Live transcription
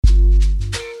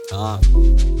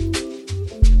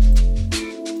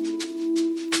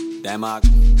Denmark.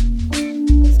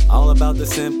 It's all about the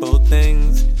simple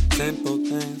things, simple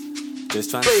things.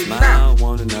 Just trying to smile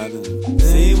one another,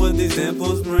 see what these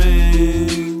dimples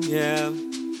bring. Yeah,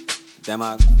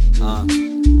 Denmark.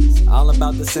 It's all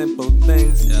about the simple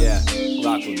things. Yeah,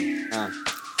 rock with me.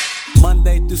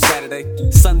 Monday through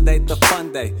Saturday, Sunday the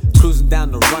fun day. Cruising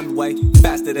down the runway,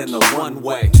 faster than the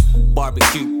one-way.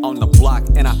 Barbecue on the block,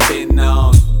 and I've been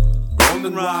on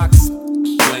Rolling Rocks,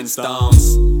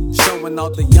 Flintstones, showing all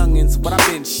the youngins what I've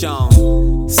been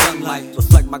shown. Sunlight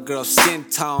reflect my girl's skin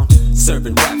tone,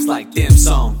 serving raps like dim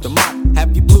sum. The mock,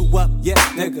 have you blew up yet,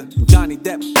 nigga? Johnny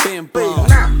Depp been blown.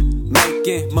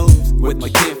 Making moves with my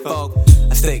kinfolk,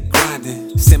 I stay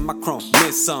grinding, send my chrome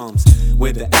miss-songs.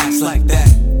 With an ass like that,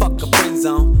 fuck a friend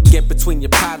zone. Get between your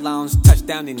pylons,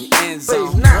 touchdown in your end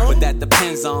zone. But that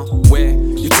depends on where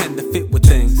you tend to fit with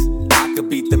things. I could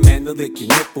beat the man to lick your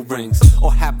nipple rings,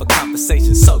 or have a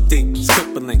conversation so deep, it's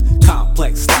crippling.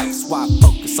 Complex life, so I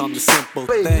focus on the simple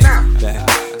things.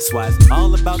 That's why it's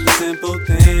all about the simple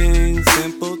things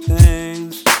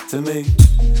to me.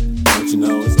 Don't you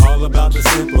know it's all about the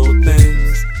simple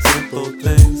things, simple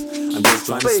things. I'm just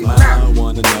trying to smile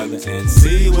one another and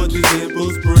see what these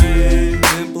dimples bring,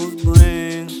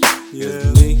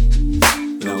 Yeah, me,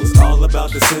 you know it's all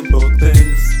about the simple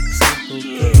things,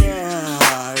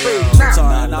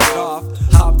 Sorry, I knocked off,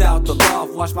 hopped out the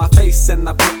loft, washed my face and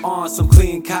I put on some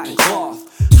clean cotton cloth.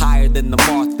 Higher than the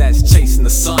moth that's chasing the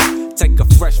sun. Take a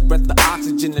fresh breath of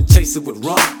oxygen and chase it with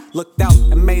rum. Looked out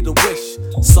and made a wish,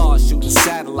 saw a shooting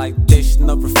satellite dish.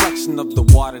 No reflection of the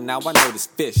water, now I notice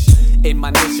fish in my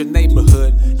nation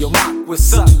neighborhood. Yo, Mock,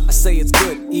 what's up? I say it's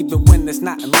good, even when it's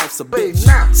not and life's a bitch.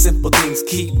 Simple things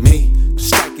keep me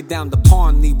striking down the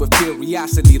Pawnee with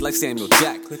curiosity like Samuel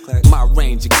Jack. My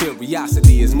range of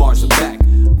curiosity is Marshall back.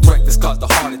 Breakfast caused a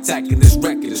heart attack and this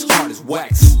record is hard as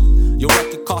wax. Your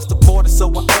record cost a quarter,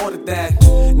 so I ordered that.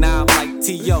 Now I'm like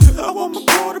T.O., I want my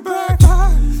quarterback.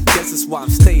 Guess that's why I'm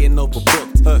staying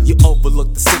overbooked. You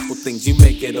overlook the simple things, you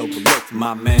make it overlooked,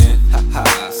 my man.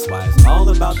 That's why it's all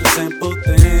about the simple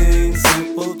things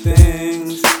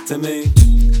to me.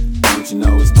 Don't you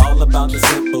know it's all about the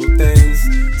simple things.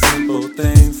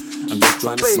 I'm just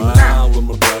trying to smile with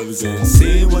my brothers and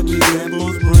see what these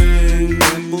dimples bring.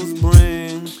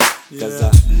 Cause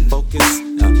I focus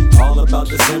all about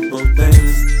the simple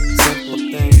things.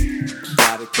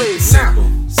 Gotta keep it simple.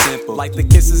 Like the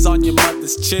kisses on your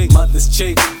mother's cheek,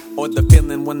 or the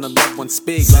feeling when the loved one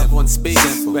speaks.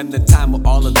 Spend the time with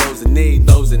all of those in need,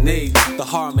 the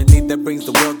harmony that brings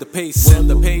the world to peace.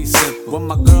 When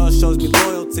my girl shows me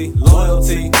loyalty,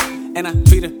 and I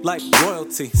treat her like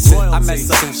royalty. I mess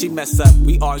up, she mess up,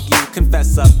 we argue,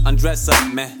 confess up, undress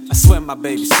up, man. I swear my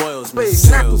baby spoils me.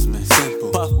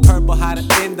 Simple. Puff purple, how the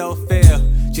endo feel.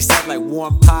 She sat like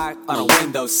warm pie on a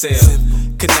windowsill.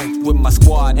 Connect with my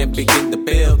squad and begin to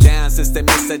build down. Since they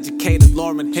miseducated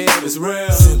Lauryn Hill, it's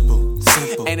real simple.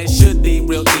 And it should be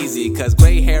real easy, cause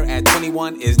gray hair at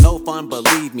 21 is no fun,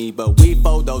 believe me. But we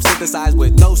photosynthesize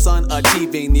with no sun,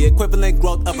 achieving the equivalent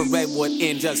growth of a redwood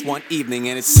in just one evening.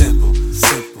 And it's simple.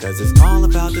 Cause it's all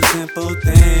about the simple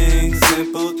things.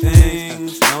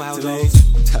 Know how it goes?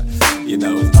 You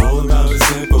know it's all about the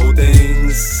simple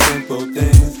things.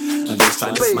 I'm just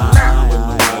trying to smile with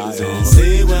my brothers and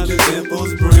see what the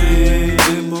dimples bring.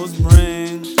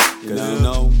 Cause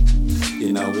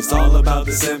you know it's all about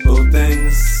the simple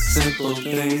things,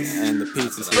 and the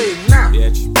pizza's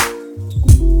here.